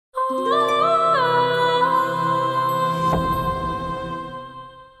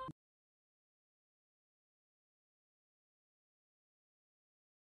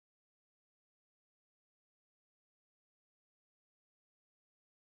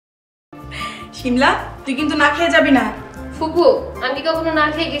শিমলা, তুই কিন্তু না খেয়ে যাবি না। ফুপু, আমি কখনো না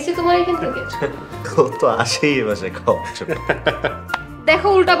খেয়ে গেছি তোমার এখান থেকে? ও তো আসেই এবারে খাও। দেখো,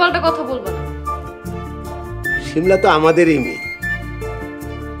 উল্টাপাল্টা কথা বলবো না। শিমলা তো আমাদেরই মেয়ে।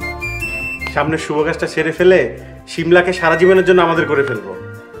 সামনে শুভ কাজটা সেরে ফেলে শিমলাকে সারা জীবনের জন্য আমাদের করে ফেলবো।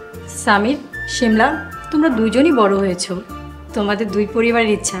 সামির, শিমলা, তোমরা দুইজনই বড় হয়েছো, তোমাদের দুই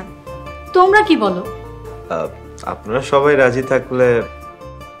পরিবারের ইচ্ছা, তোমরা কি বলো? আপনারা সবাই রাজি থাকলে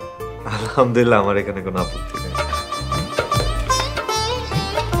আলহামদুলিল্লাহ, আমার এখানে কোনো আপত্তি নেই।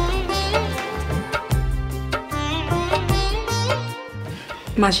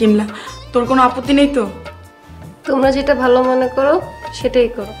 মা শিমলা, তোর কোনো আপত্তি নেই তো? তোমরা যেটা ভালো মনে করো সেটাই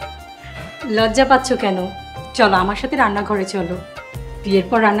করো। লজ্জা পাচ্ছ কেন? চলো আমার সাথে রান্নাঘরে চলো, বিয়ের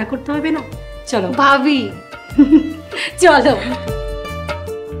পর রান্না করতে হবে না? চলো ভাবি। চলো।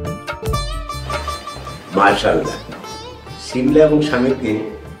 মাশাআল্লাহ, শিমলা এবং স্বামীকে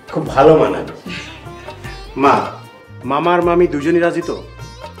খুব ভালো মানাবে। মা, মামা আর মামি দুজনই রাজি তো?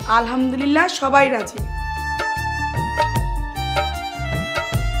 আলহামদুলিল্লাহ, সবাই রাজি।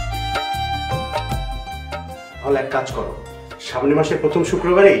 তাহলে এক কাজ করো, সামনের মাসের প্রথম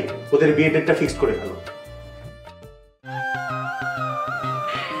শুক্রবারেই ওদের বিয়ের ডেটটা ফিক্স করে ফেলো।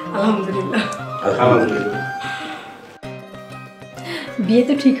 আলহামদুলিল্লাহ। আলহামদুলিল্লাহ। বিয়ে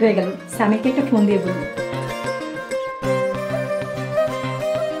তো ঠিক হয়ে গেল, স্বামীকে একটা ফোন দিয়ে বলবো।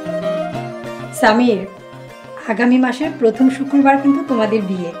 সামির, আগামী মাসের প্রথম শুক্রবার কিন্তু তোমাদের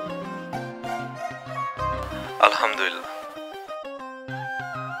বিয়ে। আলহামদুলিল্লাহ।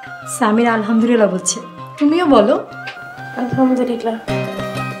 সামির আলহামদুলিল্লাহ বলছে, তুমিও বলো। আলহামদুলিল্লাহ।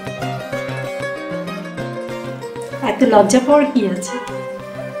 এত লজ্জা পাওয়ার কি আছে?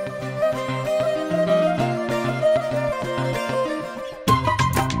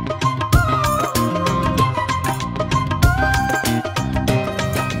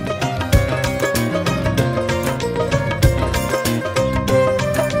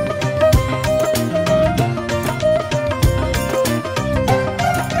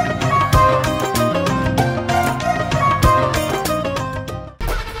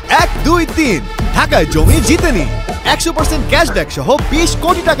 ঢাকায় জমি জিতে নিন 100% ক্যাশব্যাক সহ 20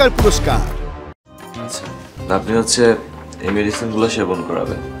 কোটি টাকার পুরস্কার। আচ্ছা, আপনি হচ্ছে এই মেডিসিনগুলো সেবন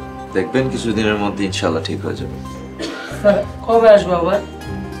করাবেন, দেখবেন কিছুদিনের মধ্যে ইনশাআল্লাহ ঠিক হয়ে যাবে। স্যার, কবে আসবো আবার?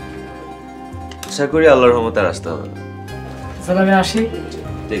 আশা করি আল্লাহর রহমতে আসতে হবে। স্যার, আমি আসি।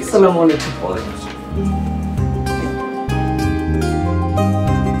 ঠিক আছে। আসসালামু আলাইকুম। ওয়ালাইকুম আসসালাম।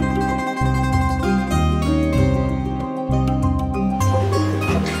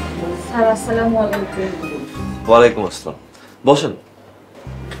 আসসালামু আলাইকুম। ওয়ালাইকুম আসসালাম, বসেন।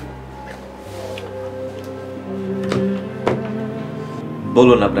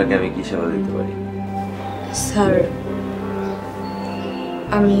 বলুন, আপনাকে আমি কি সেবা দিতে পারি? স্যার,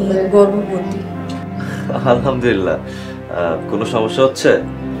 আমি গর্ভবতী। আলহামদুলিল্লাহ। কোনো সমস্যা হচ্ছে?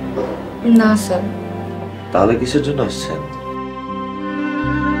 না স্যার। তাহলে কিসের জন্য আসছেন?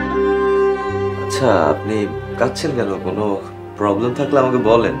 আচ্ছা, আপনি কাঁদছেন কেন? কোনো প্রবলেম থাকলে আমাকে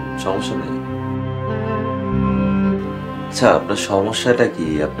বলেন, সমস্যা নেই। আচ্ছা, আপনার সমস্যাটা কি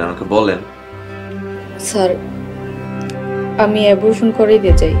আপনি আমাকে বলেন। স্যার, আমি অ্যাবর্শন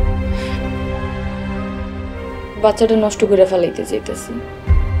করাইতে চাই, বাচ্চাটা নষ্ট করে ফেলাইতে চাইতেছি।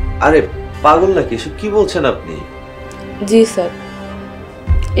 আরে পাগল নাকি, এসব কি বলছেন আপনি? জি স্যার,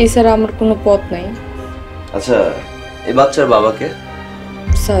 এছাড়া আমার কোনো পথ নাই। আচ্ছা, এই বাচ্চার বাবাকে?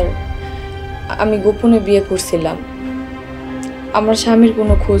 স্যার, আমি গোপনে বিয়ে করছিলাম, আমার স্বামীর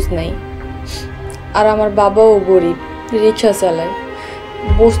কোনো খোঁজ নাই, আর আমার বাবাও গরিব, রিক্সা চালায়,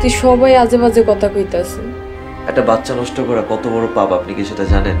 বস্তি সবাই আজে বাজে কথা কইতাছে। একটা বাচ্চা নষ্ট করা কত বড় পাপ, আপনি কি সেটা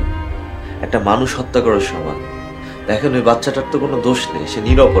জানেন? একটা মানুষ হত্যা করার সমান। দেখেন, ওই বাচ্চাটার তো কোনো দোষ নেই, সে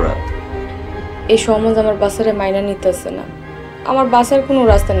নিরপরাধ। এই সমাজ আমার বাসারে মাইনা নিতেছে না, আমার বাসার কোনো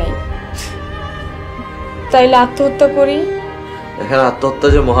রাস্তা নেই, তাইলে আত্মহত্যা করি। দেখেন, আত্মহত্যা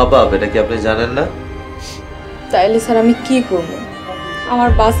যে মহাপাপ, এটা কি আপনি জানেন না? তাইলে স্যার আমি কি করব? আমার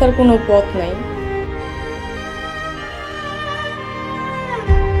বাসার কোনো পথ নাই।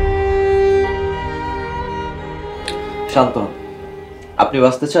 শান্ত হন। আপনি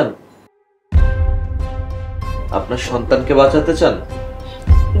বাঁচতে চান? আপনার সন্তানকে বাঁচাতে চান?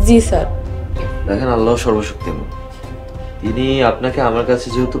 জি স্যার। দেখেন, আল্লাহ সর্বশক্তিমান, তিনি আপনাকে আমার কাছে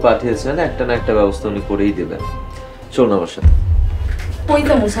যেহেতু পাঠিয়েছেন, একটা না একটা ব্যবস্থা উনি করেই দেবেন। চলুন আমার সাথে। কই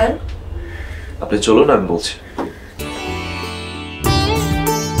যাবো স্যার? আপনি চলুন, আমি বলছি।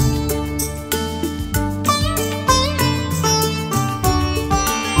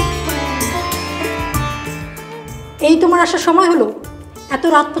 তোমার আসার সময় হলো? এত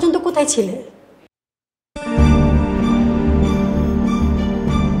রাত পর্যন্ত কোথায় ছিলে?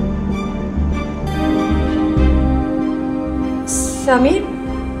 সামির,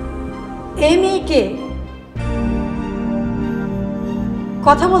 এই মেয়েকে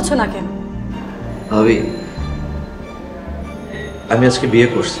কথা বলছো না কেন? ভাবি, আমি আজকে বিয়ে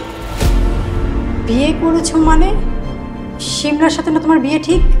করছি। বিয়ে করেছো মানে? শিমলার সাথে না তোমার বিয়ে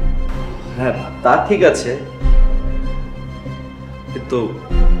ঠিক? হ্যাঁ, তা ঠিক আছে, কিন্তু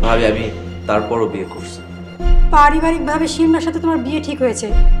ভাবি আমি তারপরও বিয়ে করছি। পারিবারিকভাবে শিমলার সাথে তোমার বিয়ে ঠিক হয়েছে,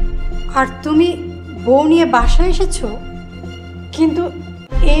 আর তুমি বউ নিয়ে বাসায় এসেছো, কিন্তু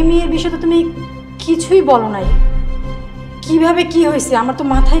এই মেয়ের বিষয়ে তো তুমি কিছুই বলো নাই। কিভাবে কি হয়েছে আমার তো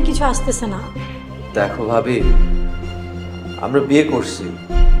মাথায় কিছু আসতেছে না। দেখো ভাবি, আমরা বিয়ে করছি,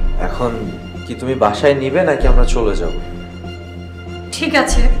 এখন কি তুমি বাসায় নিবে নাকি আমরা চলে যাব? ঠিক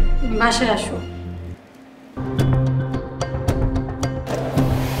আছে, বাসায় আসো।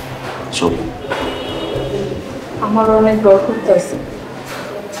 চলো। আমার অনেক ডর করতেছে।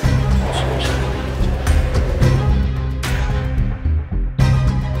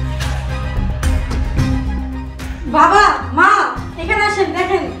 বাবা, মা, এখানে আসেন,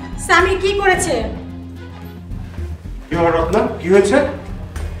 দেখেন সামির কি করেছে। কি হলো রত্না, কি হয়েছে?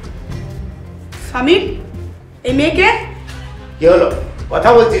 সামির, এই মেয়েকে? কি হলো, কথা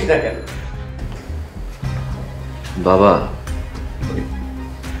বলছিস না কেন? বাবা,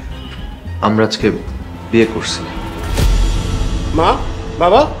 আমরা আজকে বিয়ে করছি। মা,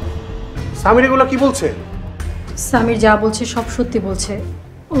 বাবা, সামির এগুলো কি বলছে? সামির যা বলছে সব সত্যি বলছে।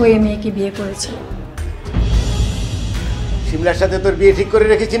 ও এই মেয়েকে বিয়ে করেছে। শিমলার সাথে তোর বিয়ে ঠিক করে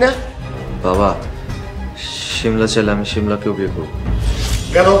রেখেছি না? বাবা, শিমলা চাইলে আমি শিমলাকেও বিয়ে করব।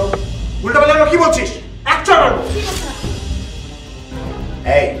 কেন উল্টা পাল্টা কি বলছিস? একটা মারবো।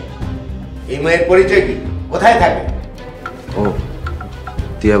 এই মেয়ের পরিচয় কি, কোথায় থাকে? ও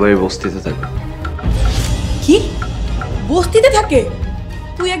টিয়াবাড়ির বস্তিতে থাকে। কি বস্তিতে থাকে?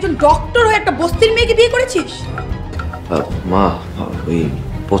 তুই একজন ডক্টর হয়ে একটা বস্তির মেয়েকে বিয়ে করেছিস? মা, ওই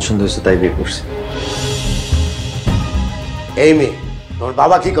পছন্দ হয়েছে তাই বিয়ে করছি। এই মেয়ে তোমার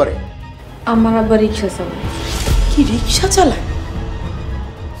বাবা কি করে? আমার আবার রিক্সা চালায়। কি রিক্সা চালায়?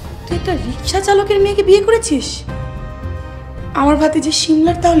 তুই একটা রিক্সা চালকের মেয়েকে বিয়ে করেছিস? আমার ভাতিজি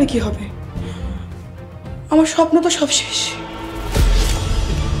শিমলার তাহলে কি হবে? আমার স্বপ্ন তো সব শেষ।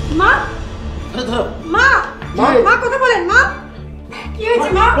 মা, মা, মা কথা বলেন। মা, কি হয়েছে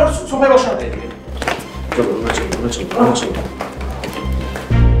মা? সোফায় বসা। চলো চলো চলো চলো।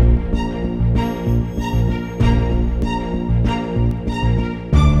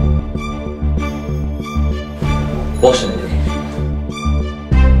 বসেন।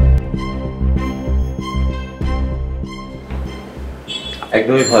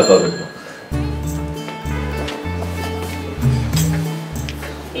 একদমই ভয় পাবেন না।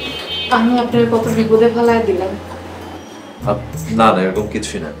 আমি আপনার কত বিপদে ফেলায় দিলাম। না না, এরকম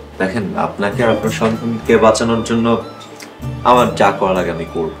কিছুই না। দেখেন, আপনাকে আর আপনার সন্তানকে বাঁচানোর জন্য আমার যা করা লাগে আমি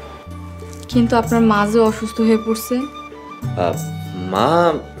করব। কিন্তু আপনার মা যে অসুস্থ হয়ে পড়ছে। মা,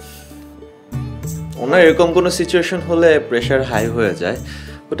 ওনার এরকম কোনো সিচুয়েশন হলে প্রেশার হাই হয়ে যায়,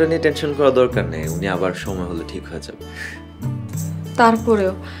 ওটা নিয়ে টেনশন করা দরকার নেই। উনি আবার সময় হলে ঠিক হয়ে যাবে।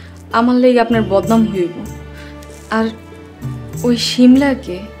 তারপরেও আমার লেগে আপনার বদনাম হইব। আর ওই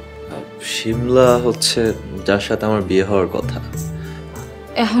শিমলাকে? শিমলা হচ্ছে যার সাথে আমার বিয়ে হওয়ার কথা।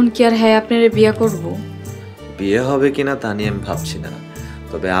 এখন কি আর হ্যাঁ আপনার বিয়ে করব? বিয়ে হবে কিনা তা নিয়ে আমি ভাবছি না,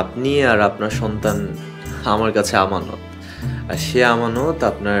 তবে আপনি আর আপনার সন্তান আমার কাছে আমানত, আর সে আমানত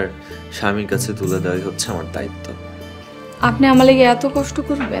আপনার স্বামীর কাছে তুলে দেওয়াই হচ্ছে আমার দায়িত্ব। আপনি আমার লেগে এত কষ্ট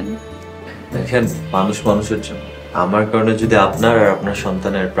করবেন? দেখেন, মানুষ মানুষের জন্য, আমার কারণে যদি আপনার আর আপনার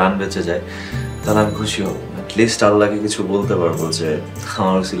সন্তানের প্রাণ বেঁচে যায় তাহলে আমি খুশি হব। অ্যাটলিস্ট আল্লাহকে কিছু বলতে পারবো যে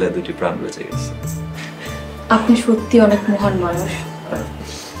আমার উসিলায় দুটি প্রাণ বেঁচে গেছে। আপনি সত্যি অনেক মহান মানুষ।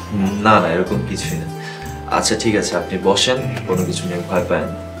 না না, এরকম কিছুই না। আচ্ছা ঠিক আছে, আপনি বসেন, কোনো কিছু নিয়ে ভয় পান,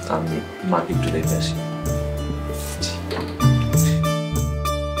 আমি মাকে একটু দেখে আসি।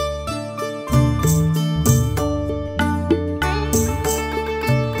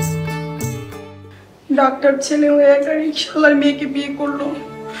 ডাক্তার ছেলে হয়ে একটা রিক্সাওয়ালার মেয়েকে বিয়ে করলো।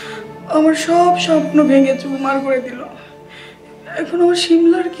 আমার সব স্বপ্ন ভেঙে চুরমার করে দিল। এখন আমার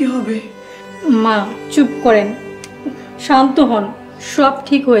শিমলার কি হবে? মা চুপ করেন, শান্ত হন, সব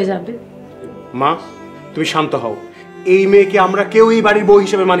ঠিক হয়ে যাবে। মা, তুমি শান্ত হও। এই মেয়েকে আমরা কেউ এই বাড়ির বউ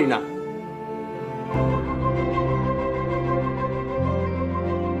হিসেবে মানি না।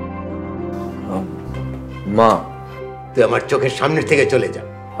 মা, তুই আমার চোখের সামনে থেকে চলে যা।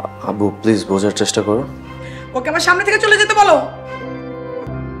 আব্বু প্লিজ বোঝার চেষ্টা করো। ওকে আমার সামনে থেকে চলে যেতে বলো।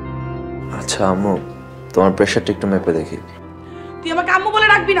 আচ্ছা আম্মু, তোমার প্রেশারটা একটু মেপে দেখি। তুই আমাকে আম্মু বলে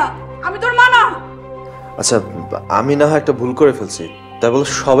রাখবি না, আমি তোর মা না। আচ্ছা, আমি না হয় একটা ভুল করে ফেলছি, তাই বলে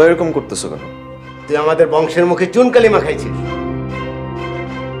সবাই এরকম করতেছো কেন? তুই আমাদের বংশের মুখে চুন কালিমা খাইছিস।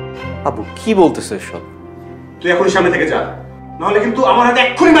 আবু কি বলতেছো এসব? তুই এখন সামনে থেকে যা, নাহলে কিন্তু আমার হাতে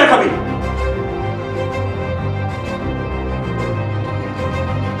এক্ষুনি মার খাবি।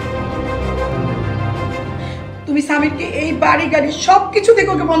 তুমি সামিরকে এই বাড়ি গাড়ি সবকিছু থেকে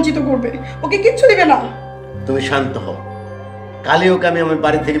ওকে বঞ্চিত করবে, ওকে কিচ্ছু দিবে না। তুমি শান্ত হও, কালই ওকে আমি আমার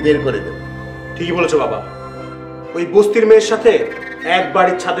বাড়ি থেকে বের করে দেবো। ঠিকই বলেছো বাবা, ওই বস্তির মেয়ের সাথে এক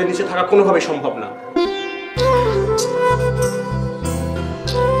বাড়ির ছাদের নিচে থাকা কোনোভাবে সম্ভব না।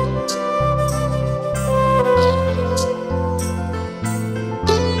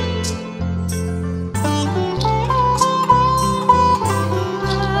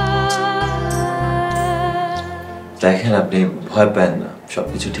 দেখেন, আপনি ভয় পান না,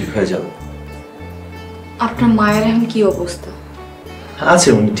 সবকিছু ঠিক হয়ে যাবে। আপনার মায়ের এখন কি অবস্থা? আছে,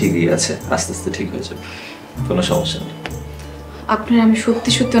 উনি ঠিকই আছে, আস্তে আস্তে ঠিক হয়ে যাবে, কোনো সমস্যা নেই। আপনার আমি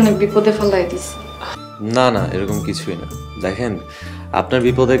সত্যি সত্যি অনেক বিপদে ফেলাই দিছি। না না, এরকম কিছুই না। দেখেন, আপনার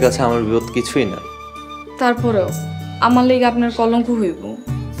বিপদের কাছে আমার বিপদ কিছুই না। তারপরেও আমার লেগে আপনার কলঙ্ক হইব।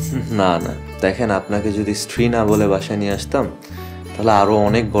 না না, দেখেন, আপনাকে যদি স্ত্রী না বলে বাসায় নিয়ে আসতাম তাহলে আরো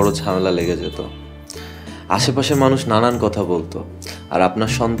অনেক বড় ঝামেলা লেগে যেত। আশেপাশের মানুষ নানান কথা বলতো, আর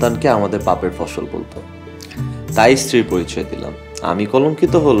আপনার সন্তানকে আমাদের পাপের ফসল বলতো। তাই স্ত্রীর পরিচয় দিলাম। আমি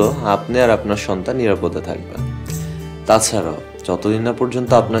কলঙ্কিত হলো, আপনি আর আপনার সন্তান নিরাপদে থাকবেন। তাছাড়াও যতদিন না পর্যন্ত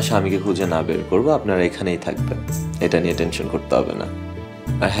আপনার স্বামীকে খুঁজে না বের করবো, আপনারা এখানেই থাকবেন, এটা নিয়ে টেনশন করতে হবে না।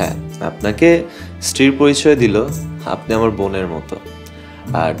 আর হ্যাঁ, আপনাকে স্ত্রীর পরিচয় দিল, আপনি আমার বোনের মতো,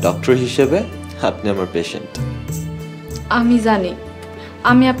 আর ডক্টর হিসেবে আপনি আমার পেশেন্ট। আমি জানি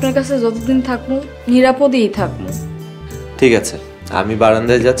আমি আপনার কাছে যতদিন থাকবো নিরাপদেই থাকবো। ঠিক আছে, আমি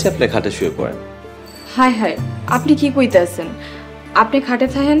বারান্দায় যাচ্ছি, আপনি খাটে শুয়ে পড়েন। হায় হায়, আপনি কি কইতেছেন? আপনি খাটে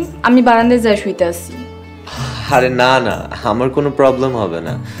থাকেন, আমি বারান্দায় যাই শুইতে আসি। আরে না না, আমার কোনো প্রবলেম হবে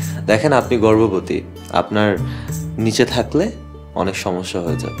না। দেখেন, আপনি গর্ভবতী, আপনার নিচে থাকলে অনেক সমস্যা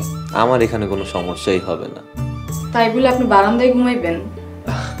হয়ে যাবে। আমার এখানে কোনো সমস্যাই হবে না। তাই বলে আপনি বারান্দায় ঘুমাইবেন?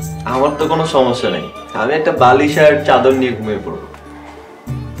 আমার তো কোনো সমস্যা নেই, আমি একটা বালিশ আর চাদর নিয়ে ঘুমিয়ে পড়বো।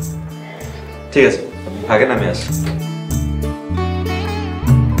 ঠিক আছে, থাকেন, আমি আসি।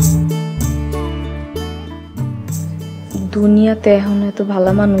 দুনিয়াতে এখন এত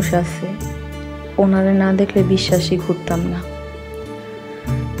ভালো মানুষ আছে, ওনারে না দেখলে বিশ্বাসই করতাম না।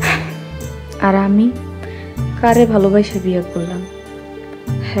 আর আমি কারে ভালোবাসে বিয়ে করলাম,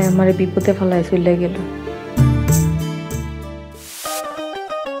 হ্যাঁ আমারে বিপদে ফেলায় চলে গেল।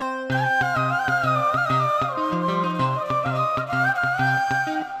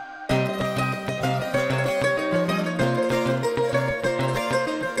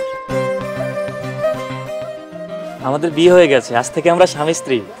 আমাদের বিয়ে হয়ে গেছে, আজ থেকে আমরা স্বামী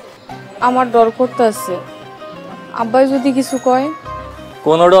স্ত্রী। আমার ডর করতে আছে, আব্বাই যদি কিছু কয়?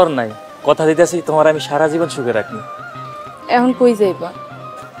 কোনো ডর নাই, কথা দিতেছি তোমার আমি সারা জীবন সুখে রাখি। এখন কই যাইবা?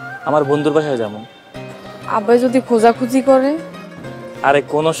 আমার বন্ধুর বাসায় যাবো। আব্বাই যদি খোঁজাখুঁজি করে? আরে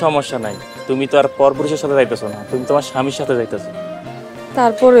কোনো সমস্যা নাই, তুমি তো আর পরপুরুষের সাথে যাইতেছো না, তুমি তোমার স্বামীর সাথে যাইতেছো।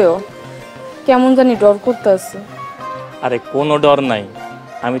 তারপরেও কেমন জানি ডর করতে আছে। আরে কোনো ডর নাই,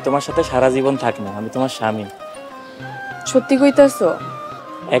 আমি তোমার সাথে সারা জীবন থাকি না, আমি তোমার স্বামী। সত্যি কইতাছো?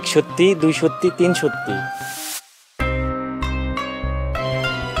 এক সত্যি, দুই সত্যি, তিন সত্যি।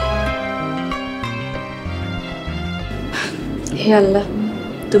 হে আল্লাহ,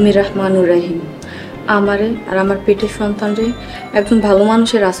 তুমি রহমানুর রহিম, আমারে আর আমার পেটের সন্তানরে একজন ভালো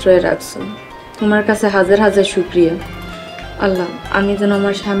মানুষের আশ্রয়ে রাখছো। তোমার কাছে হাজার হাজার শুকরিয়া। আল্লাহ, আমি যেন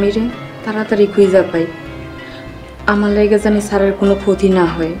আমার স্বামীরে তাড়াতাড়ি খুঁজা পাই, আমার লেগে জানি স্যারের কোনো ক্ষতি না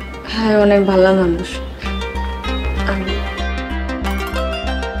হয়। হ্যাঁ, অনেক ভালো মানুষ।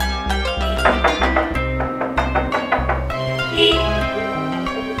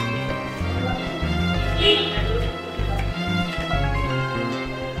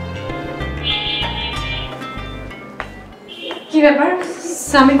 কি ব্যাপার,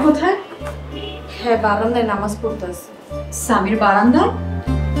 স্বামী কোথায়? হ্যাঁ, বারান্দায় নামাজ পড়তেছে। স্বামীর বারান্দা?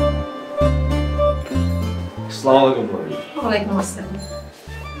 আসসালামু আলাইকুম। ওয়ালাইকুম আসসালাম।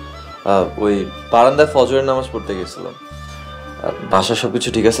 ওই বারান্দায় ফজরের নামাজ পড়তে গেছিলাম। বাসায় সবকিছু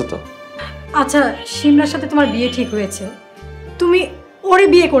ঠিক আছে তো? আচ্ছা, শিমলার সাথে তোমার বিয়ে ঠিক হয়েছে, তুমি ওরে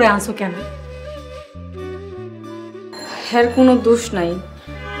বিয়ে করে আনছো কেন? হ্যাঁ, কোনো দোষ নাই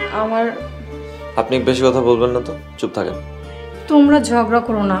আমার। আপনি বেশি কথা বলবেন না তো, চুপ থাকেন। তোমরা ঝগড়া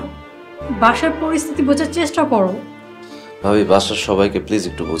করো না, বাসার পরিস্থিতি বোঝার চেষ্টা করো। ভাবি, বাসার সবাইকে প্লিজ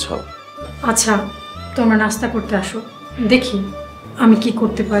একটু বোঝাও। আচ্ছা, তোমরা নাস্তা করতে আসো, দেখি আমি কি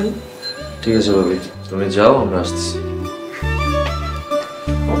করতে পারি। ঠিক আছে ভাবি, তুমি যাও, আমরা আসতেছি।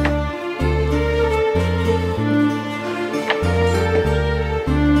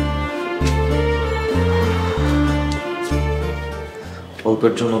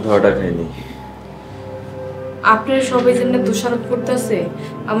 অল্পের জন্য ধরাটা খাইনি। আপনার সবাই যেন দোষারোপ করতেছে,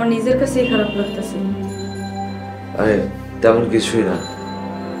 আমার নিজের কাছেই খারাপ লাগতেছে। আরে তেমন কিছুই না,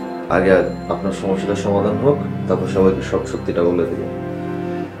 আগে আপনার সমস্যাটার সমাধান হোক, তারপর সবাইকে সব সত্যিটা বলে দেব।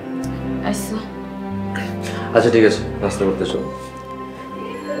 আচ্ছা আচ্ছা ঠিক আছে, নাস্তা করতে চলো।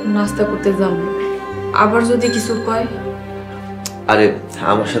 নাস্তা করতে যাম, আবার যদি কিছু কয়? আরে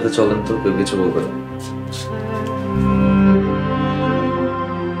আমার সাথে চলেন তো, কেউ কিছু বলবে না।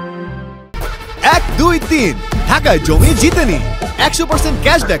 1, 2, 3 ঢাকায় জমি জিতে নিন 100%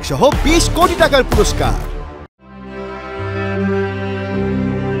 ক্যাশব্যাক সহ 20 কোটি টাকার পুরস্কার।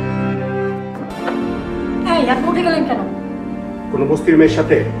 এই আপনি উঠে গেলেন কেন? কোনো বস্তির মেয়ের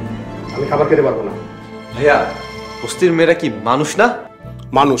সাথে আমি খাবার খেতে পারবো না। ভাইয়া, বস্তির মেয়েরা কি মানুষ না?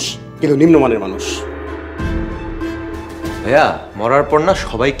 মানুষ, কিন্তু নিম্নমানের মানুষ। ভাইয়া, মরার পর না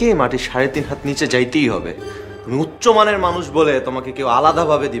সবাইকে মাটির 3.5 হাত নিচে যাইতেই হবে। তুমি উচ্চমানের মানুষ বলে তোমাকে কেউ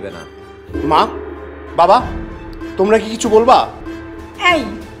আলাদাভাবে দিবে না। মা, বাবা, তোমরা কি কিছু বলবা? এই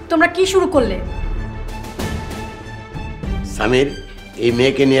তোমরা কি শুরু করলে? সামির, এই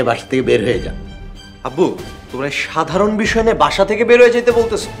মেয়েকে নিয়ে বাসা থেকে বের হয়ে যা। আব্বু, তোমরা সাধারণ বিষয় নিয়ে বাসা থেকে বের হয়ে যেতে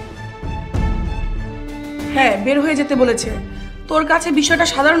বলতেছো? হ্যাঁ, বের হয়ে যেতে বলেছে। তোর কাছে বিষয়টা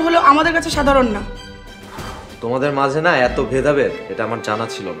সাধারণ হলেও আমাদের কাছে সাধারণ না। তোমাদের মাঝে না এত ভেদাভেদ, এটা আমার জানা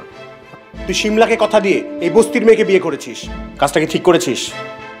ছিল না। তুই শিমলাকে কথা দিয়ে এই বস্তির মেয়েকে বিয়ে করেছিস, কাজটা কি ঠিক করেছিস?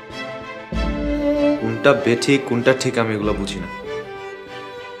 কোনটা বেঠিক কোনটা ঠিক আমি এগুলো বুঝি না।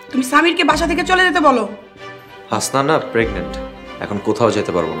 তুমি সামিরকে বাসা থেকে চলে যেতে বলো। হাসনা না প্রেগনেন্ট, এখন কোথাও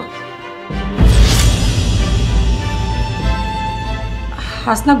যেতে পারবো না।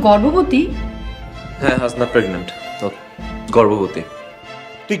 হাসনা গর্ভবতী? হ্যাঁ, হাসনা প্রেগনেন্ট, গর্ভবতী।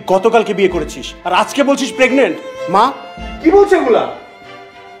 তুই গতকালকে বিয়ে করেছিস আর আজকে বলছিস প্রেগনেন্ট? মা, কি বলছে এগুলা?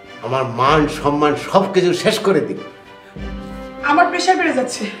 আমার মান সম্মান সবকিছু শেষ করে দিল। আমার প্রেশার বেড়ে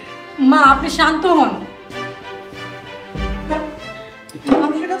যাচ্ছে। মা আপনি শান্ত হন।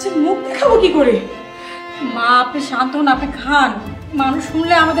 মানুষের কাছে মুখ দেখাবো কি করে? মা আপনি শান্ত হন, আপনি খান। মানুষ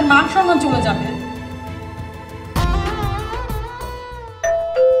শুনলে আমাদের মান সম্মান চলে যাবে।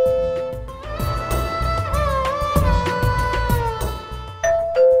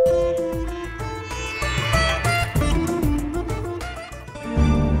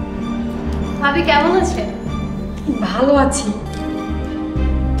 ভাবি কেমন আছে? ভালো আছি।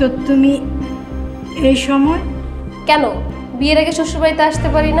 তো তুমি এই সময় কেন বিয়ের আগে শ্বশুর বাড়িতে আসতে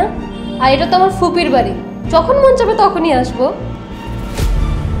পারি না? আর এটা তো আমার ফুপির বাড়ি, যখন মন চাবে তখনই আসবো।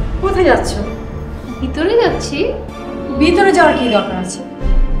 কোথায় যাচ্ছ? ভিতরে যাচ্ছি। ভিতরে যাওয়ার কি দরকার আছে?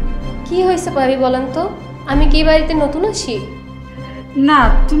 কি হয়েছে ভাবি বলেন তো? আমি কি বাড়িতে নতুন আসি? না,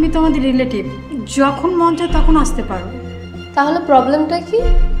 তুমি তো আমাদের রিলেটিভ, যখন মন চায় তখন আসতে পারো। তাহলে প্রবলেমটা কি?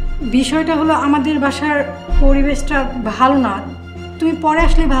 বিষয়টা হলো আমাদের বাসার পরিবেশটা ভালো না, তুমি পরে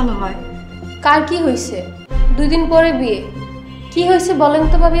আসলে ভালো হয়। কার কি হয়েছে? 2 দিন পরে বিয়ে, কি হয়েছে বলেন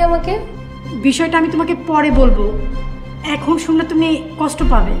তো ভাবি আমাকে। বিষয়টা আমি তোমাকে পরে বলবো, এখন শুনলে তুমি কষ্ট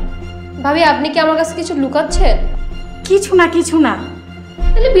পাবে। ভাবি আপনি কি আমার কাছে কিছু লুকাচ্ছেন? কিছু না, কিছু না।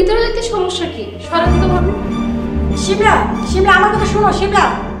 তাহলে ভিতরে যেতে সমস্যা কি? সরেন তো ভাবি। শিমলা, শিমলা আমার কথা শোনো। শিমলা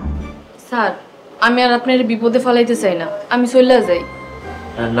স্যার, আমি আর আপনার বিপদে ফেলাইতে চাই না, আমি চলে যাই।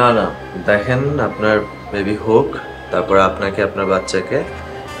 না না, দেখেন আপনার বেবি হোক, তারপর আপনাকে আপনার বাচ্চাকে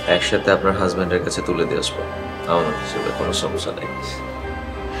একসাথে আপনার হাজবেন্ডের কাছে তুলে দিয়ে আসবো। আমার হিসেবে কোনো সমস্যা নেই।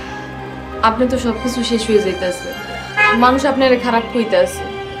 আপনি তো সবকিছু শেষ হয়ে যাইতেছে, মানুষ আপনার খারাপ কইতে আছে।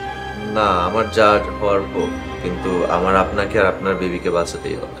 না, আমার যা হওয়ার হোক, কিন্তু আমার আপনাকে আর আপনার বেবিকে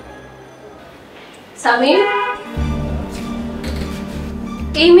বাঁচাতেই হবে। সামির,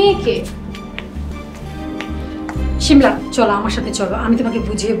 এই মেয়েকে? শিমলা চলো আমার সাথে, চলো আমি তোমাকে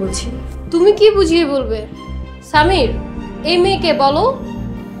বুঝিয়ে বলছি। তুমি কি বুঝিয়ে বলবে? সামির, এই মেয়েকে বলো।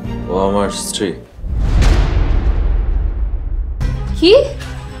 ও আমার স্ত্রী। কি?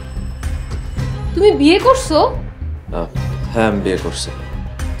 তুমি বিয়ে করছো? হ্যাঁ, আমি বিয়ে করছি।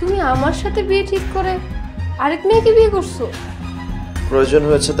 তুমি আমার সাথে বিয়ে ঠিক করে আরেক মেয়েকে বিয়ে করছো? প্রয়োজন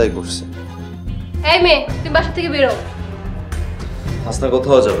হয়েছে তাই করছি। এই মেয়ে, তুমি বাসা থেকে বেরো। হাসনা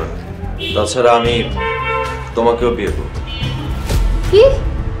কোথাও যাবে না, তাছাড়া আমি তোমাকেও বিয়ে করব। কি?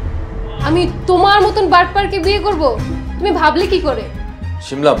 আমি তোমার মতন বাটপারকে বিয়ে করব? তুমি ভাবলে কি করে?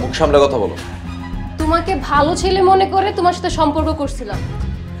 শিমলা, মুখ সামলে কথা বলো। তোমাকে ভালো ছেলে মনে করে তোমার সাথে সম্পর্ক করছিলাম,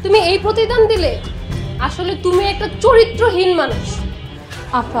 তুমি এই প্রতিদান দিলে? আসলে তুমি একটা চরিত্রহীন মানুষ।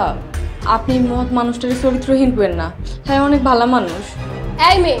 আফা, আপনি মহৎ মানুষটাকে চরিত্রহীন করেন না, হ্যাঁ অনেক ভালো মানুষ।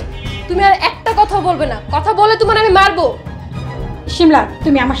 এই মেয়ে, তুমি আর একটা কথা বলবে না, কথা বলে তোমার আমি মারবো। শিমলা,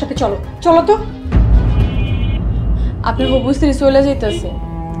 তুমি আমার সাথে চলো, চলো তো। আপনার হবু স্ত্রী চলে যাইতেছে,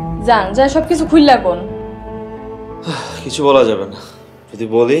 যান, যা সবকিছু খুললা কোন। কিছু বলা যাবে না, যদি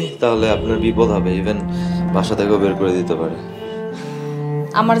বলি তাহলে আপনার বিপদ হবে, ইভেন বাসা থেকেও বের করে দিতে পারে।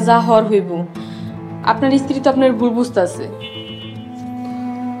 আমার যা হওয়ার হইব, আপনার স্ত্রী তো আপনার ভুল বুঝতেছে।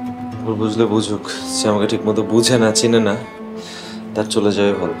 ভুল বুঝলে বুঝুক, সে আমাকে ঠিক মতো বুঝে না, চিনে না, তার চলে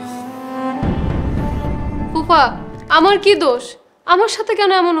যাবে ভালো। ফুফা, আমার কি দোষ? আমার সাথে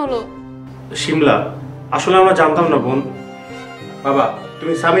কেন এমন হলো? শিমলা, আসলে আমরা জানতাম না বোন। বাবা,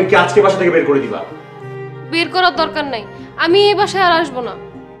 তুমি সামিরকে আজকে বাসা থেকে বের করে দিবা। বের করার দরকার নাই, আমি এই বাসায় আর আসবো না।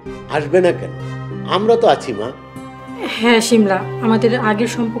 আসবে না কেন? আমরা তো আছি মা। হ্যাঁ শিমলা, আমাদের আগের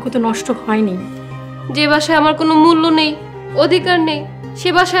সম্পর্ক তো নষ্ট হয়নি। যে বাসায় আমার কোনো মূল্য নেই, অধিকার নেই, সে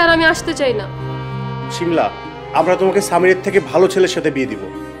বাসায় আর আমি আসতে চাই না। শিমলা, আমরা তোমাকে সামিরের থেকে ভালো ছেলের সাথে বিয়ে দিব।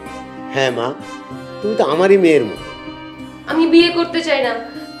 হ্যাঁ মা, তুমি তো আমারই মেয়ের মতো। আমি বিয়ে করতে চাই না,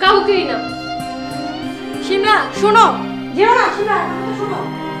 কাউকেই না। শিমলা শোনো, যেও না শিমলা, আমার কথা শোনো।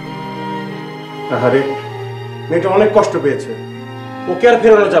 আরে, মেয়েটা অনেক কষ্ট পেয়েছে, ওকে আর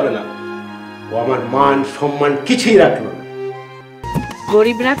ফেরানো যাবে না। ও আমার মান সম্মান কিছুই রাখলো না।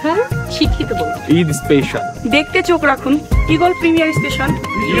 গরিব রাখা শিক্ষিত বল। ঈদ স্পেশাল দেখতে চোখ রাখুন eagle premier station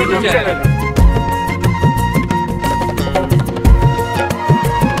YouTube channel.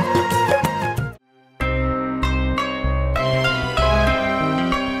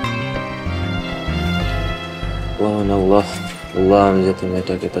 আল্লাহ, আমি যাতে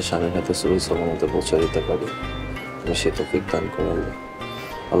মেয়েটাকে তার স্বামীর হাতে সুরক্ষিত পৌঁছে দিতে পারি, তুমি সে তৌফিক দান করো।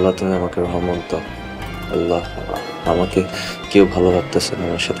 আল্লাহ, তুমি আমাকে রহমত দাও। আল্লাহ, আমাকে কেউ ভালো ভাবতেছে না,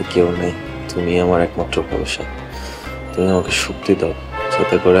 আমার সাথে কেউ নেই, তুমি আমার একমাত্র ভরসা। তুমি আমাকে শক্তি দাও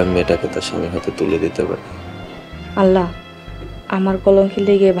যাতে করে আমি মেয়েটাকে তার স্বামীর হাতে তুলে দিতে পারি। আল্লাহ, আমার কলঙ্কি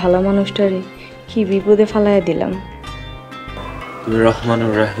লেগে ভালো মানুষটারে কি বিপদে ফালাইয়া দিলাম। তুমি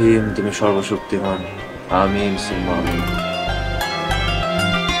রহমানুর রাহিম, তুমি সর্বশক্তিমান। আমিন সুম্মা আমিন।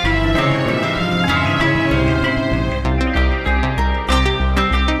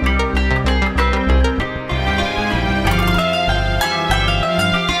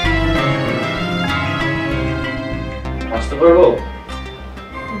 আসতে পারবো?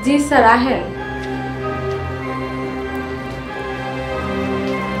 জি স্যার, আহেন।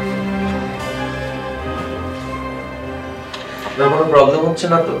 আপনার কোনো প্রবলেম হচ্ছে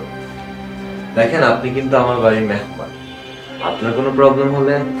না তো? দেখেন, আপনি কিন্তু আমার বাড়ির মেহমান, আপনার কোনো প্রবলেম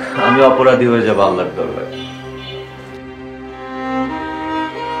হলে আমি অপরাধী হয়ে যাবো আল্লাহর দরবারে।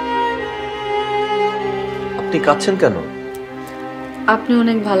 আপনি কাঁদছেন কেন? আপনি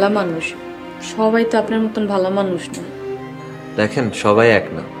অনেক ভালো মানুষ, সবাই তো আপনার মতন ভালো মানুষ না। দেখেন, সবাই এক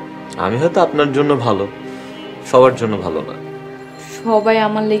না, আমি হয়তো আপনার জন্য ভালো, সবার জন্য ভালো না। সবাই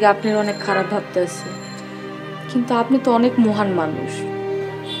আমার লেগে আপনার অনেক খারাপ ভাবতে আছে, কিন্তু আপনি তো অনেক মহান মানুষ।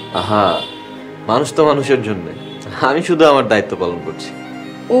 আহা, মানুষ তো মানুষের জন্য, আমি শুধু আমার দায়িত্ব পালন করছি।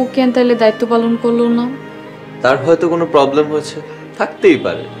 ও কেন তাহলে দায়িত্ব পালন করলো না? তার হয়তো কোনো প্রবলেম হয়েছে, থাকতেই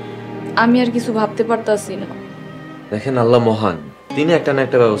পারে। আমি আর কিছু ভাবতে পারতাছি না। দেখেন, আল্লাহ মহান, তিনি একটা না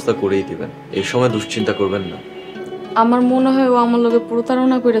একটা ব্যবস্থা করেই দিবেন, এই সময় দুশ্চিন্তা করবেন না। আমার মনে হয় ও আমার লগে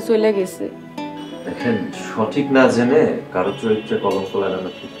প্রতারণা করে চলে গেছে। দেখেন, সঠিক না জেনে কারো চরিত্রে কলঙ্ক লাগানো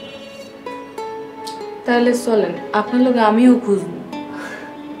ঠিক না। তাহলে চলেন, আপনার লগে আমিও খুঁজবো।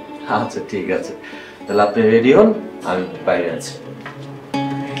 আচ্ছা ঠিক আছে, তাহলে আপনি রেডি হন, আমি বাইরে আছি।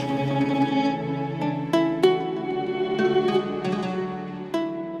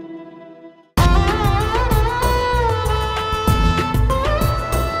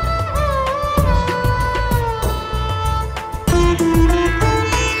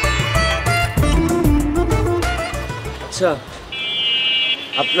 আচ্ছা,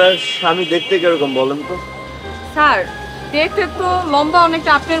 আপনার স্বামী দেখতে কিরকম বলেন তো? স্যার, দেখতে তো লম্বা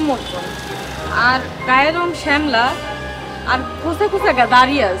অনেকটা আপনার মতো, আর গায়ের রং শ্যামলা, আর খোসা খোসা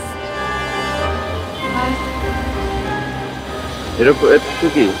দাঁড়িয়ে আছে। এরকম একটু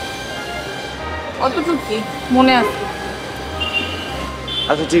কি? অতটুকু মনে আছে।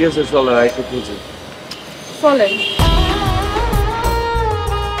 আচ্ছা ঠিক আছে, চলো একটু খুঁজি। চলেন।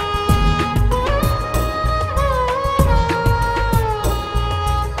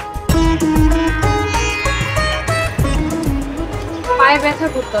 পায়ে ব্যথা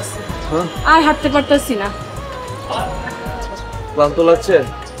করতেছে, আর হাঁটতে পারতেছি না। ক্লান্ত লাগছে?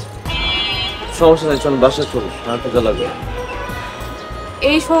 সমস্যা নেই, চল বাসা চল, হাঁটতে লাগবে।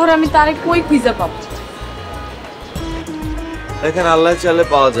 এই শহরে আমি তারে কই খুঁজে পাবো? এখানে আল্লাহ চাইলে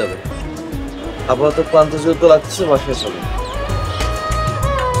পাওয়া যাবে। আপাতত ক্লান্ত যেহেতু লাগছে, বাসায় চলো।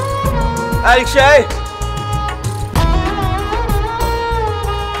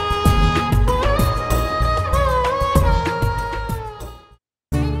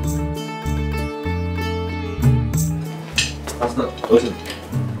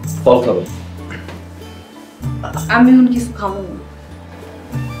 ফল খাবেন? আমি এখন কিছু খাবো না।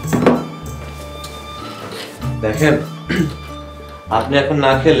 দেখেন, আপনি এখন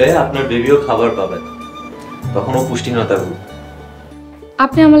না খেলে আপনার বেবিও খাবার পাবে না, তখন ও পুষ্টিহীনতা ভুগবে।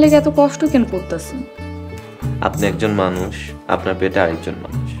 আপনি আমার লেগে এত কষ্ট কেন করতেছেন? আপনি একজন মানুষ, আপনার পেটে আরেকজন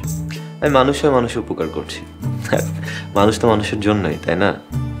মানুষ। আমি মানুষের উপকার করছি। মানুষ তো মানুষের জন্যই, তাই না?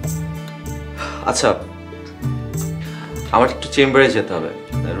 আচ্ছা, আমার একটু চেম্বারে যেতে হবে,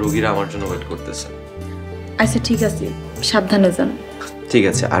 রোগীরা আমার জন্য ওয়েট করতেছে। আচ্ছা ঠিক আছে, সাবধানে যান। ঠিক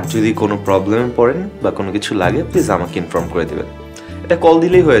আছে, আর যদি কোনো প্রবলেমে পড়েন বা কোনো কিছু লাগে প্লিজ আমাকে ইনফর্ম করে দিবেন। এটা কল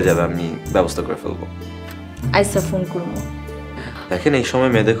দিলেই হয়ে যাবে, আমি ব্যবস্থা করে ফেলবো। আচ্ছা, ফোন করবো। দেখেন, এই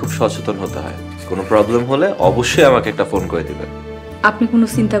সময় মেয়েদের খুব সচেতন হতে হয়। কোনো প্রবলেম হলে অবশ্যই আমাকে একটা ফোন করে দিবেন। আপনি কোনো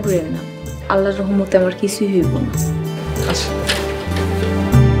চিন্তা করেন না, আল্লাহর রহমতে আমার কিছুই হইব না। আচ্ছা।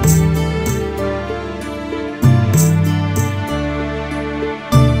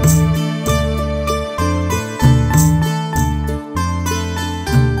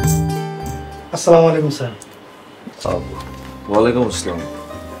 আসসালামু আলাইকুম স্যার। ওয়ালাইকুম আসসালাম।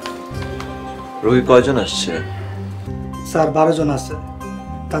 রোগী কয়জন আসছে? স্যার 12 জন আছে,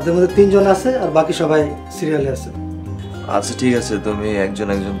 তাদের মধ্যে 3 জন আছে আর বাকি সবাই সিরিয়ালে আছে। আচ্ছা ঠিক আছে, তুমি একজন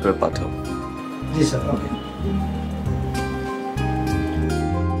একজন করে পাঠাও। জি স্যার, ওকে।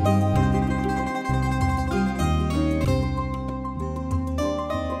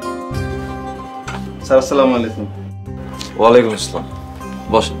 স্যার আসসালামু আলাইকুম। ওয়ালাইকুম আসসালাম,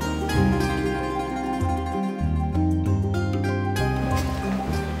 বসেন।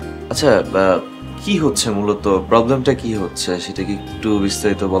 আচ্ছা, কি হচ্ছে মূলত, প্রবলেমটা কি হচ্ছে সেটা কি একটু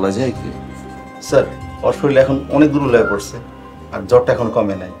বিস্তারিত বলা যায় কি? স্যার, ওর শরীর এখন অনেক দুর্বল হয়ে পড়ছে আর জ্বরটা এখন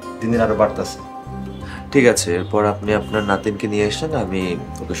কমে নাই, দিন দিন আরো বাড়তেছে। ঠিক আছে, এরপর আপনি আপনার নাতিনকে নিয়ে এসেন, আমি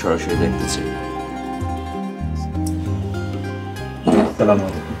ওকে সরাসরি দেখতে চাই। আসসালামু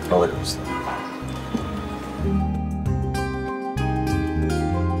আলাইকুম। ওয়ালাইকুম আসসালাম।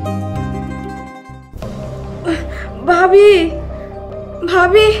 ভাবি,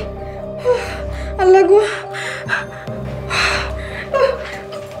 ভাবি, আল্লাহ গো,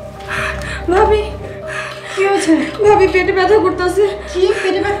 ভাবি কি হয়েছে? ভাবি পেটে ব্যথা করতেছে। কি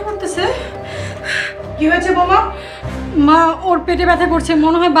পেটে ব্যথা করতেছে? কি হয়েছে বোমা? মা, ওর পেটে ব্যথা করছে,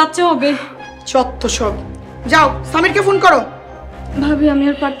 মনে হয় বাচ্চা হবে। চত্ব সব। যাও সামিরকে ফোন করো। ভাবি আমি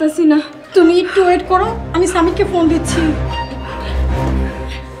আর পারতাছি না। তুমি একটু ওয়েট করো, আমি সামিরকে ফোন দিচ্ছি।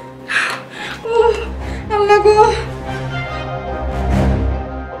 আল্লাহ গো।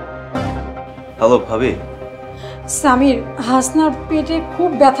 হ্যালো ভাবি। সামির, হাসনার পেটে খুব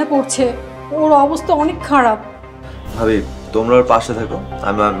ব্যথা করছে, ওর অবস্থা অনেক খারাপ। ভাবি তোমরা ওর পাশে থাকো,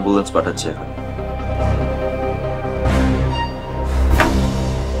 আমি অ্যাম্বুলেন্স পাঠাচ্ছি এখন।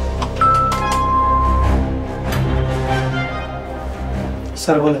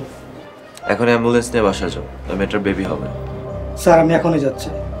 স্যার বলেন। এখন অ্যাম্বুলেন্স নিয়ে বাসায় যাও, মেয়েটার বেবি হবে। স্যার আমি এখনই যাচ্ছি।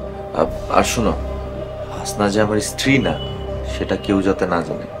 আর শোনো, হাসনা যে আমার স্ত্রী না সেটা কেউ যাতে না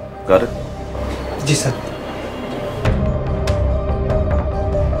জানে। কারেক্ট? জি স্যার।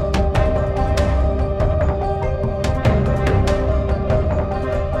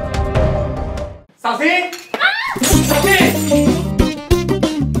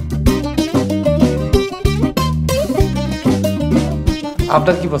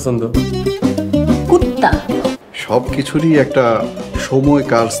 আপনার কি পছন্দ? কুত্তা। সব কিছুরই একটা সময়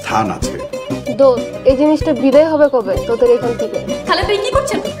কাল স্থান আছে। দোস্ত, এই জিনিসটা বিদায় হবে কবে তোদের এখান থেকে? খালেদ ভাই কি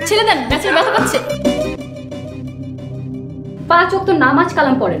করছেন? ছেড়ে দেন, ম্যাচের ব্যথা পাচ্ছে। 5 ওয়াক্ত নামাজ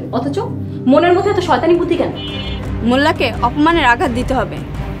কালাম পড়েন, অথচ মনের মধ্যে এত শয়তানি বুদ্ধি কেন? মোল্লাকে অপমানের আঘাত দিতে হবে।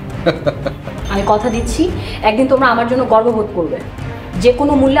 আমি কথা দিচ্ছি, একদিন তোমরা আমার জন্য গর্ববোধ করবে। যে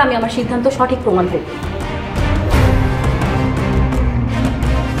কোনো মূল্যে আমি আমার সিদ্ধান্ত সঠিক প্রমাণ করব।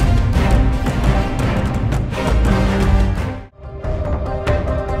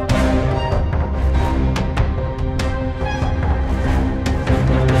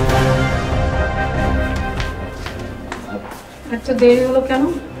 এত দেরি হলো কেন?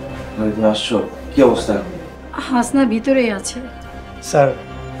 তুমি আসছো, কি অবস্থা? হাসনা ভিতরেই আছে। স্যার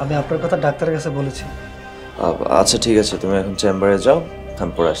আমি আপনার কথা ডাক্তারের কাছে বলেছি। আচ্ছা ঠিক আছে, তুমি এখন চেম্বারে যাও,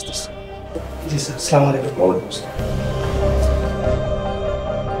 আমি পরে আসতেছি। জি স্যার, আসসালামু আলাইকুম। ওয়ালাইকুম আসসালাম।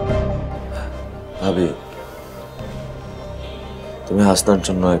 ভাবি তুমি হাসনার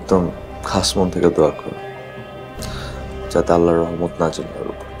জন্য একদম খাস মন থেকে দোয়া করো, যাতে আল্লাহর রহমত না চলে ওর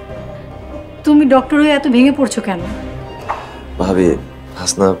উপর। তুমি ডক্টর হয়ে এত ভেঙে পড়ছো কেন? ভাবি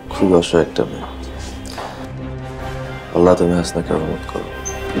হাসনা খুব অসহায় একটা মেয়ে, আল্লাহ তুমি হাসনাকে রহমত করো।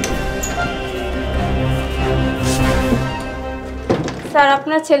 স্যার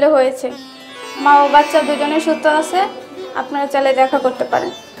আপনার ছেলে হয়েছে, মা ও বাচ্চা দুজনে সুস্থ আছে, আপনারা চাইলে দেখা করতে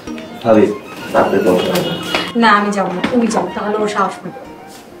পারেন। ভাবি আপনি তো না আমি যাবো না, তুমি যাও, তাহলে ওর সাহস পাবে।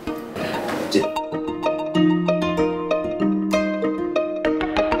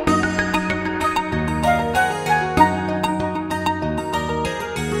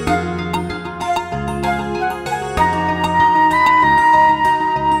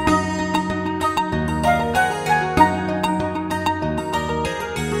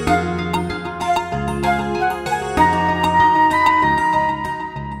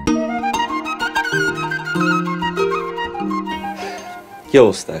 কি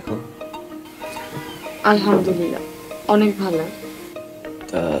অবস্থা এখন? আলহামদুলিল্লাহ অনেক ভালো।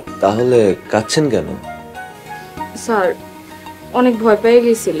 তাহলে কাঁদছেন কেন? স্যার অনেক ভয় পেয়ে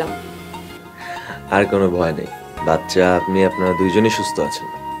গেছিলাম। আর কোনো ভয় নেই, বাচ্চা আপনি আপনারা দুইজনই সুস্থ আছেন।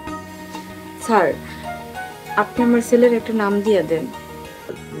 স্যার আপনি আমার ছেলের একটা নাম দিয়ে দেন।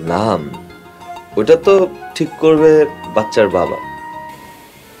 নাম? ওটা তো ঠিক করবে বাচ্চার বাবা।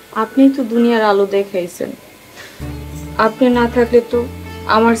 আপনি তো দুনিয়ার আলো দেখাইছেন, আপনি না থাকলে তো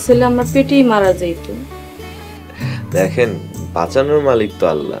আমার ছেলে আমার পেটেই মারা যাইত। দেখেন, বাঁচানোর মালিক তো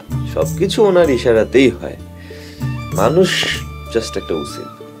আল্লাহ, সবকিছু ওনার ইশারাতেই হয়। মানুষ জাস্ট একটা উচিত।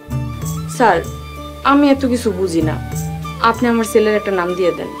 স্যার আমি এত কিছু বুঝি না, আপনি আমার ছেলের একটা নাম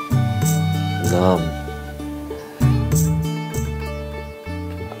দিয়ে দেন। নাম?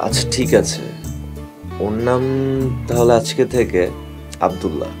 আচ্ছা ঠিক আছে, ওর নাম তাহলে আজকে থেকে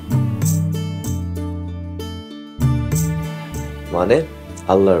আব্দুল্লাহ, মানে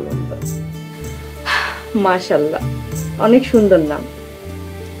আল্লাহর বান্দা। মাশাআল্লাহ অনেক সুন্দর নাম।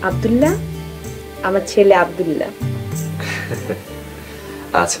 আব্দুল্লাহ, আমার ছেলে আব্দুল্লাহ।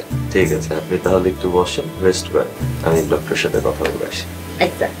 আচ্ছা ঠিক আছে, আপনি তাহলে একটু বসেন, রেস্ট করেন, আমি ডক্টরের সাথে কথা বলে আসি।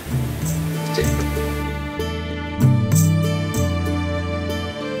 একটা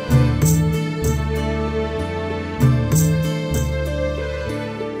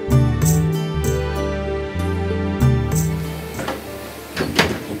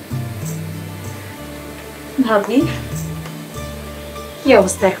ভাবি কি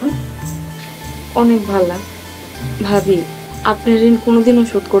অবস্থা এখন? অনেক ভালো। ভাবি আপনার ঋণ কোনোদিনও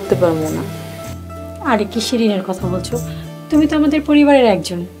শোধ করতে পারবো না। আরে কিসের ঋণের কথা বলছো? তুমি তো আমাদের পরিবারের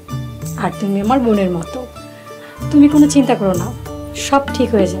একজন, আর তুমি আমার বোনের মতো। তুমি কোনো চিন্তা করো না, সব ঠিক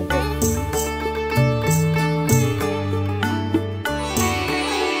হয়ে যাবে।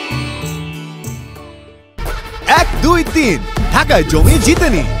 1, 2, 3 ঢাকায় জমি জিতে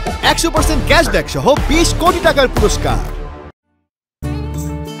নিন 100% ক্যাশব্যাক সহ 20 কোটি টাকার পুরস্কার।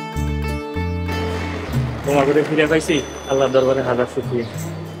 তোমার ঘরে ফিরে পাইছি, আল্লাহর দরবারে হাজার শুকরিয়া।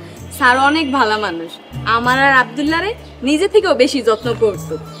 স্যার অনেক ভালো মানুষ, আমার আর আব্দুল্লাহরে নিজে থেকেও বেশি যত্ন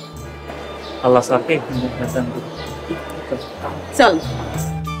করতো। আল্লাহ স্যারকে চল।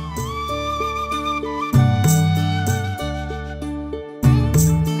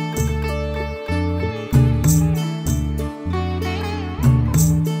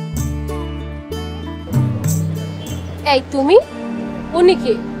 এই তুমি? উনি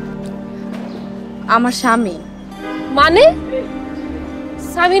কি? আমার স্বামী। মানে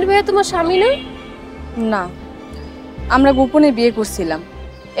সামির ভাইয়া তোমার স্বামী না? না, আমরা গোপনে বিয়ে করছিলাম।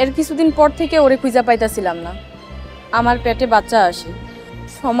 এর কিছুদিন পর থেকে ওরে খুঁজা পাইতাছিলাম না। আমার পেটে বাচ্চা আসে,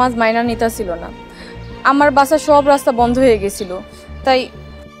 সমাজ মাইনা নিতাছিল না। আমার বাসার সব রাস্তা বন্ধ হয়ে গেছিল, তাই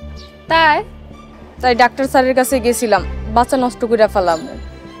তাই তাই ডাক্তার স্যারের কাছে গেছিলাম বাচ্চা নষ্ট করে ফেলাম।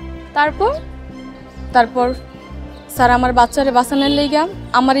 তারপর স্যার আমার বাচ্চারে বাঁচানোর লেগা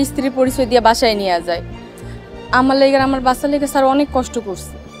আমার স্ত্রীর পরিচয় দিয়ে বাসায় নিয়ে যায়। আমার লেগে আমার বাচ্চার লেগে স্যার অনেক কষ্ট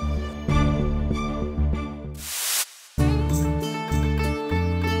করছে।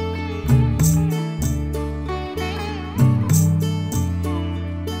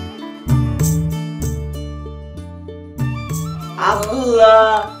 আব্দুল্লাহ,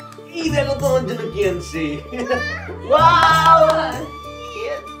 এই দেখো তোমার জন্য কি আনছি। ওয়াও!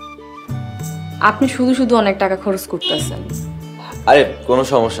 আপনি শুধু শুধু অনেক টাকা খরচ করতেছেন। আরে কোনো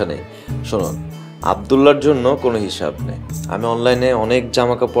সমস্যা নেই, শুনুন, আব্দুল্লাহর জন্য কোনো হিসাব নেই। আমি অনলাইনে অনেক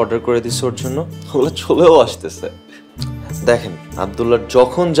জামা কাপড় অর্ডার করে দিচ্ছি ওর জন্য, ওগুলো চলেও আসতেছে। দেখেন, আব্দুল্লাহর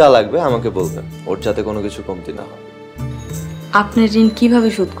যখন যা লাগবে আমাকে বলবেন, ওর যাতে কোনো কিছু কমতি না হয়। আপনার ঋণ কিভাবে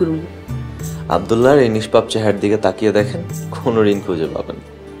শোধ করুন? আব্দুল্লাহর এই নিষ্পাপ চেহারার দিকে তাকিয়ে দেখেন, কোনো ঋণ খুঁজে পাবেন।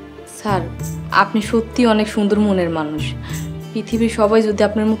 স্যার আপনি সত্যি অনেক সুন্দর মনের মানুষ। পৃথিবীর সবাই যদি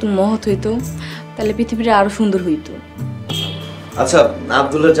আপনার মতন মহৎ হইতো, তাহলে পৃথিবীটা আরো সুন্দর হইতো। আচ্ছা,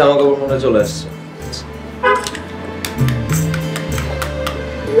 আব্দুল্লাহর জামা কাপড় মনে চলে আসছে।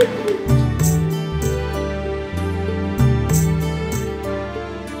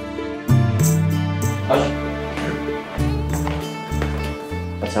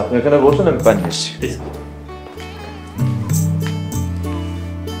 আচ্ছা আপনি এখানে বসুন, আমি পানি নিচ্ছি।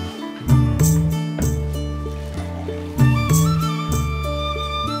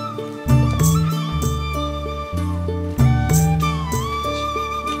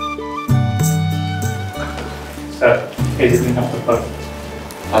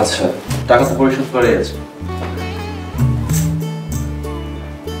 আচ্ছা, টাকা তো পরিশোধ করে আছে।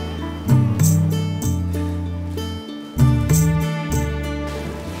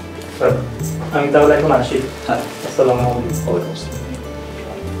 আমি তাহলে এখন আসি। আসসালামু আলাইকুম।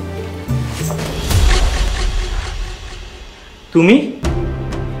 তুমি?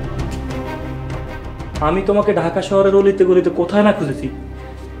 আমি তোমাকে ঢাকা শহরের অলিতে গলিতে কোথায় না খুঁজেছি।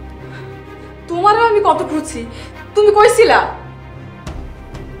 তোমারও আমি কত খুঁজছি, তুমি কইছিলা?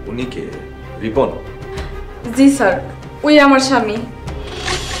 উনি কে? রিপন? জি স্যার, ওই আমার স্বামী।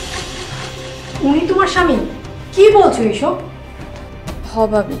 উনি তোমার স্বামী? কি বলছো এসব? হ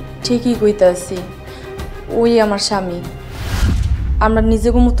ভাবি, ঠিকই কইতাছি, ওই আমার স্বামী। আমরা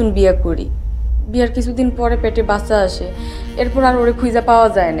নিজেকে মতন বিয়ে করি, বিয়ার কিছুদিন পরে পেটে বাচ্চা আসে, এরপর আর ওরে খুঁজে পাওয়া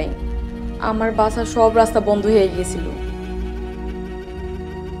যায় নাই। আমার বাসার সব রাস্তা বন্ধ হয়ে গিয়েছিল।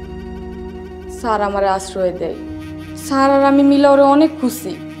 স্যার আমার আশ্রয় দেয়। স্যার আর আমি মিলে ওরে অনেক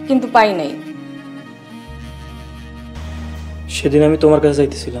খুশি, কিন্তু পাই নাই। সেদিন আমি তোমার কাছে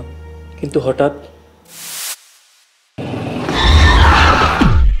যাইতেছিলাম, কিন্তু হঠাৎ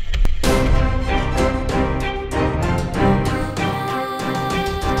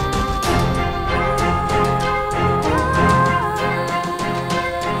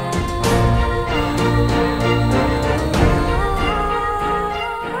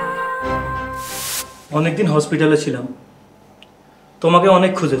অনেকদিন হসপিটালে ছিলাম, তোমাকে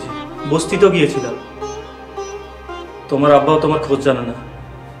অনেক খুঁজেছি, বস্তিতেও গিয়েছিলাম। তোমার আব্বাও তোমার খোঁজ জানে না।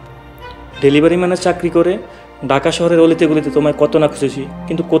 ডেলিভারি ম্যানের চাকরি করে ঢাকা শহরের অলিতে গলিতে তোমায় কত না খুঁজেছি,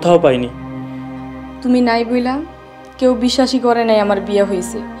 কিন্তু কোথাও পাইনি। তুমি নাই বইলা কেউ বিশ্বাসই করে নাই আমার বিয়ে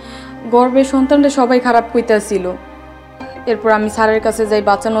হয়েছে। গর্ভের সন্তানরা সবাই খারাপ কইতাছিল। এরপর আমি স্যারের কাছে যাই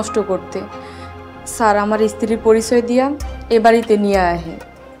বাচ্চা নষ্ট করতে। স্যার আমার স্ত্রীর পরিচয় দিয়া এ বাড়িতে নিয়ে আহে।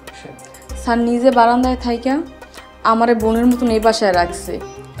 স্যার নিজে বারান্দায় থাইকা আমারে বোনের মতন এই বাসায় রাখছে।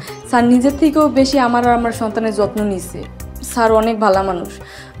 স্যার নিজের থেকেও বেশি আমার আর আমার সন্তানের যত্ন নিছে। স্যার অনেক ভালো মানুষ,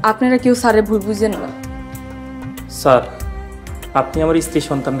 আপনারা কেউ স্যারের ভুল বুঝেন না। স্যার, আপনি আমার স্ত্রী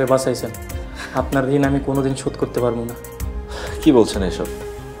সন্তানরে বাঁচাইছেন, আপনার ঋণ আমি কোনোদিন শোধ করতে পারবো না। কি বলছেন এসব?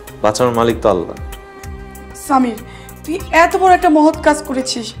 বাঁচানোর মালিক তো আল্লাহ। সামির, তুই এত বড় একটা মহৎ কাজ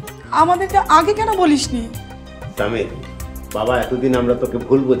করেছিস, আমাদেরকে আগে কেন বলিসনি? সামির, বাবা এতদিন আমরা তোকে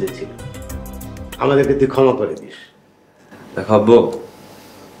ভুল বুঝেছিলাম, আমাদেরকে তুই ক্ষমা করে দিস। দেখো আব্বু,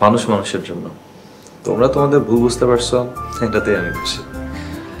 মানুষ মানুষের জন্য, তোমরা তোমাদের ভুল বুঝতে পারছো, এটাতেই আমি খুশি।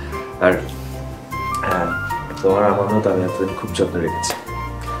 আর হ্যাঁ, তোমার আমানত আমি এতদিন খুব যত্ন রেখেছি।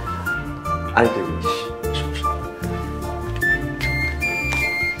 আরেকটা জিনিস,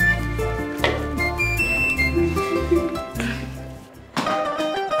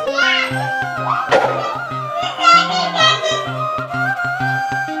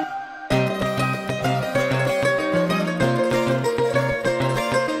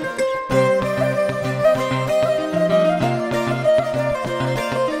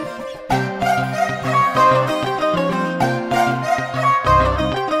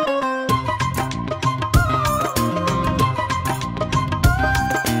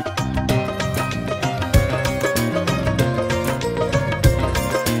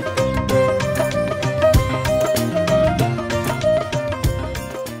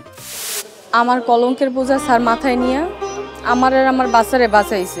 আমার কলঙ্কের বোঝা স্যার মাথায় নিয়ে আমার আর আমার বাচ্চারে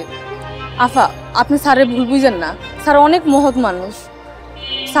বাঁচাইছে। আফা, আপনি স্যারের ভুল বুঝেন না, স্যার অনেক মহৎ মানুষ,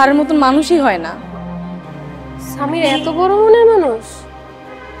 স্যারের মতন মানুষই হয় না। স্বামীর এত বড় মনের মানুষ,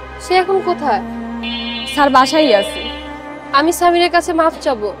 সে এখন কোথায়? স্যার বাসায় আছে। আমি স্বামীর কাছে মাফ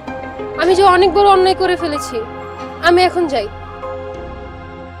চাবো, আমি যে অনেক বড় অন্যায় করে ফেলেছি। আমি এখন যাই।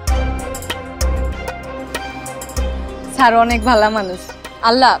 স্যার অনেক ভালো মানুষ।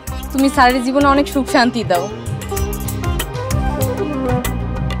 আল্লাহ তুমি স্যারের জীবনে অনেক সুখ শান্তি দাও।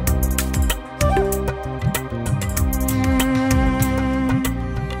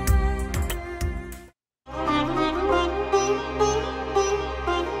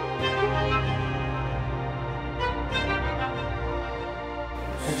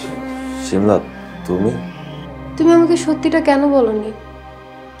 শিমলা, তুমি তুমি আমাকে সত্যিটা কেন বলনি?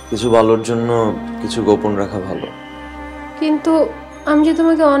 কিছু ভালোর জন্য কিছু গোপন রাখা ভালো। কিন্তু আমি যে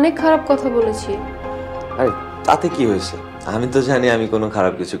তোমাকে অনেক খারাপ কথা বলেছি। আরে তাতে কি হয়েছে? আমি তো জানি আমি কোনো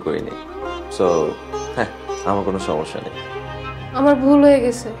খারাপ কিছু করিনি। সো হ্যাঁ, আমার কোনো সমস্যা নেই। আমার ভুল হয়ে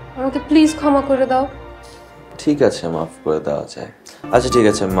গেছে, আমাকে প্লিজ ক্ষমা করে দাও। ঠিক আছে, মাফ করে দেওয়া যায়। আচ্ছা ঠিক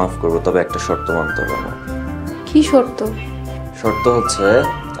আছে, আমি মাফ করবো, তবে একটা শর্ত মানতে হবে আমার। কি শর্ত? শর্ত হচ্ছে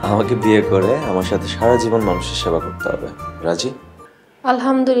আমাকে বিয়ে করে আমার সাথে সারা জীবন মানুষের সেবা করতে হবে। রাজি?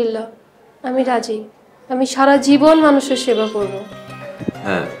 আলহামদুলিল্লাহ, আমি রাজি। আমি সারা জীবন মানুষের সেবা করব।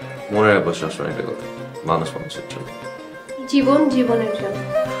 হ্যাঁ, মনে রাখবো সবসময় একটা কথা, মানুষ মানুষের জন্য। জীবন জীবনের জন্য।